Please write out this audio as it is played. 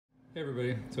Hey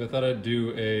everybody, so I thought I'd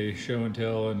do a show and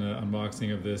tell and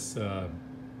unboxing of this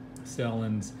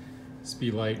Selens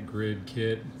speedlight grid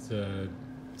kit. It's a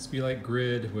speedlight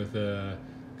grid with a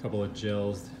couple of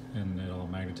gels, and it all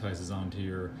magnetizes onto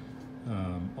your,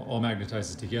 all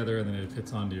magnetizes together, and then it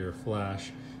fits onto your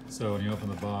flash. So when you open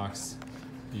the box,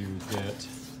 you get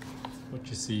what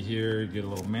you see here. You get a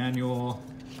little manual,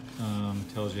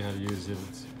 tells you how to use it.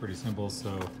 It's pretty simple,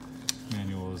 so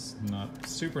manual is not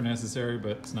super necessary,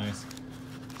 but it's nice.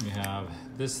 You have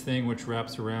this thing which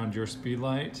wraps around your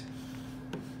speedlight.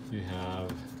 You have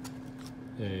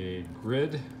a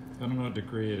grid. I don't know what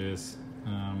degree it is.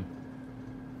 I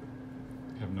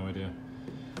have no idea.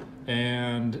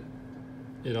 And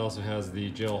it also has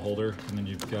the gel holder, and then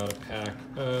you've got a pack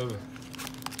of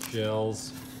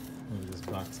gels. Move this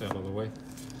box out of the way.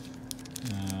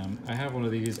 I have one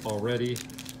of these already,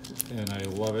 and I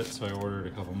love it, so I ordered a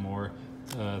couple more.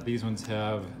 These ones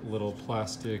have little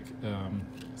plastic,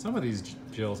 some of these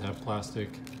gels have plastic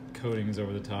coatings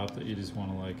over the top that you just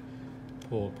want to like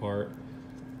pull apart.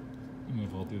 I don't know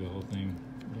if I'll do the whole thing.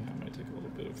 Yeah, it might take a little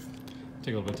bit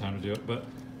of time to do it, but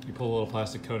you pull a little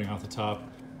plastic coating off the top.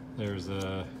 There's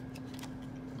a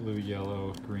blue,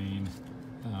 yellow, green,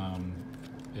 a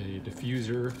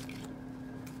diffuser.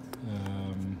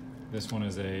 This one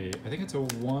is I think it's a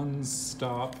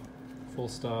one-stop,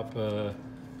 full-stop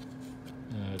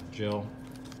gel,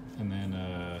 and then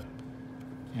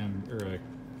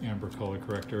amber color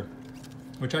corrector,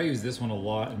 which I use this one a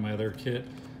lot in my other kit.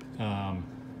 I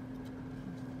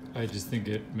just think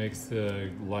it makes the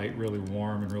light really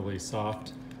warm and really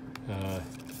soft.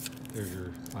 There's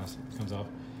your plastic that comes off.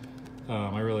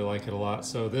 I really like it a lot.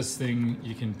 So this thing,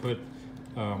 you can put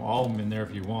all of them in there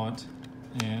if you want,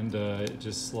 and it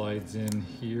just slides in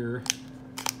here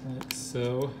like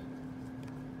so,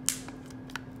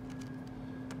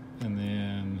 and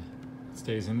then it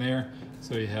stays in there.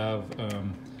 So you have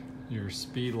your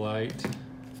speed light.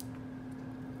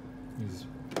 These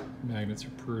magnets are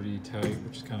pretty tight,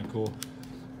 which is kind of cool.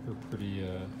 They're pretty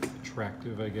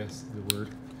attractive, I guess is the word.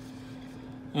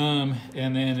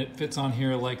 And then it fits on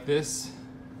here like this.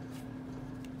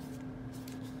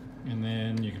 And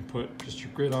then you can put just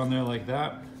your grid on there like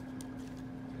that,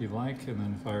 if you like, and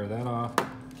then fire that off.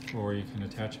 Or you can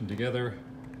attach them together.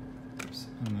 Oops.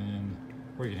 And then,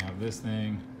 or you can have this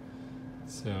thing.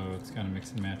 So it's kind of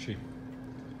mix and matchy.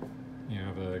 You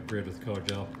have a grid with color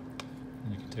gel,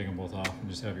 and you can take them both off and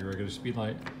just have your regular speed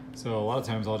light. So a lot of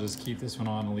times I'll just keep this one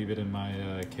on and leave it in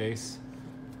my case,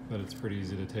 but it's pretty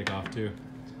easy to take off too.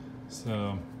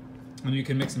 So, and you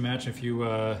can mix and match if you,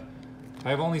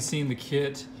 I've only seen the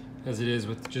kit as it is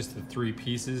with just the 3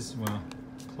 pieces, well,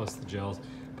 plus the gels,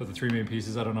 but the 3 main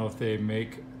pieces. I don't know if they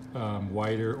make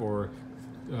wider or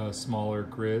smaller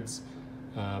grids,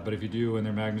 but if you do, when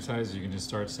they're magnetized, you can just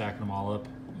start stacking them all up.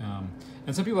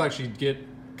 And some people actually get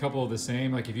a couple of the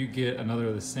same, like if you get another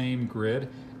of the same grid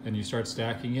and you start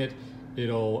stacking it,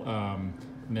 it'll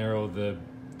narrow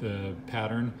the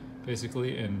pattern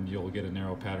basically, and you'll get a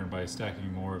narrow pattern by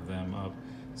stacking more of them up.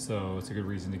 So it's a good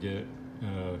reason to get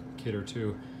a kit or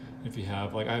 2. If you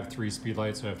have, like I have 3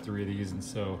 speedlights, so I have 3 of these, and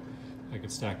so I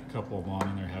could stack a couple of them on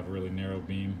in there, have a really narrow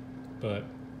beam. But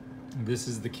this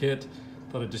is the kit.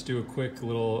 Thought I'd just do a quick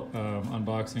little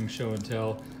unboxing, show and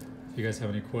tell. If you guys have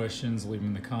any questions, leave them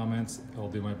in the comments. I'll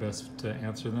do my best to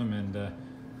answer them, and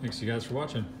thanks you guys for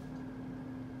watching.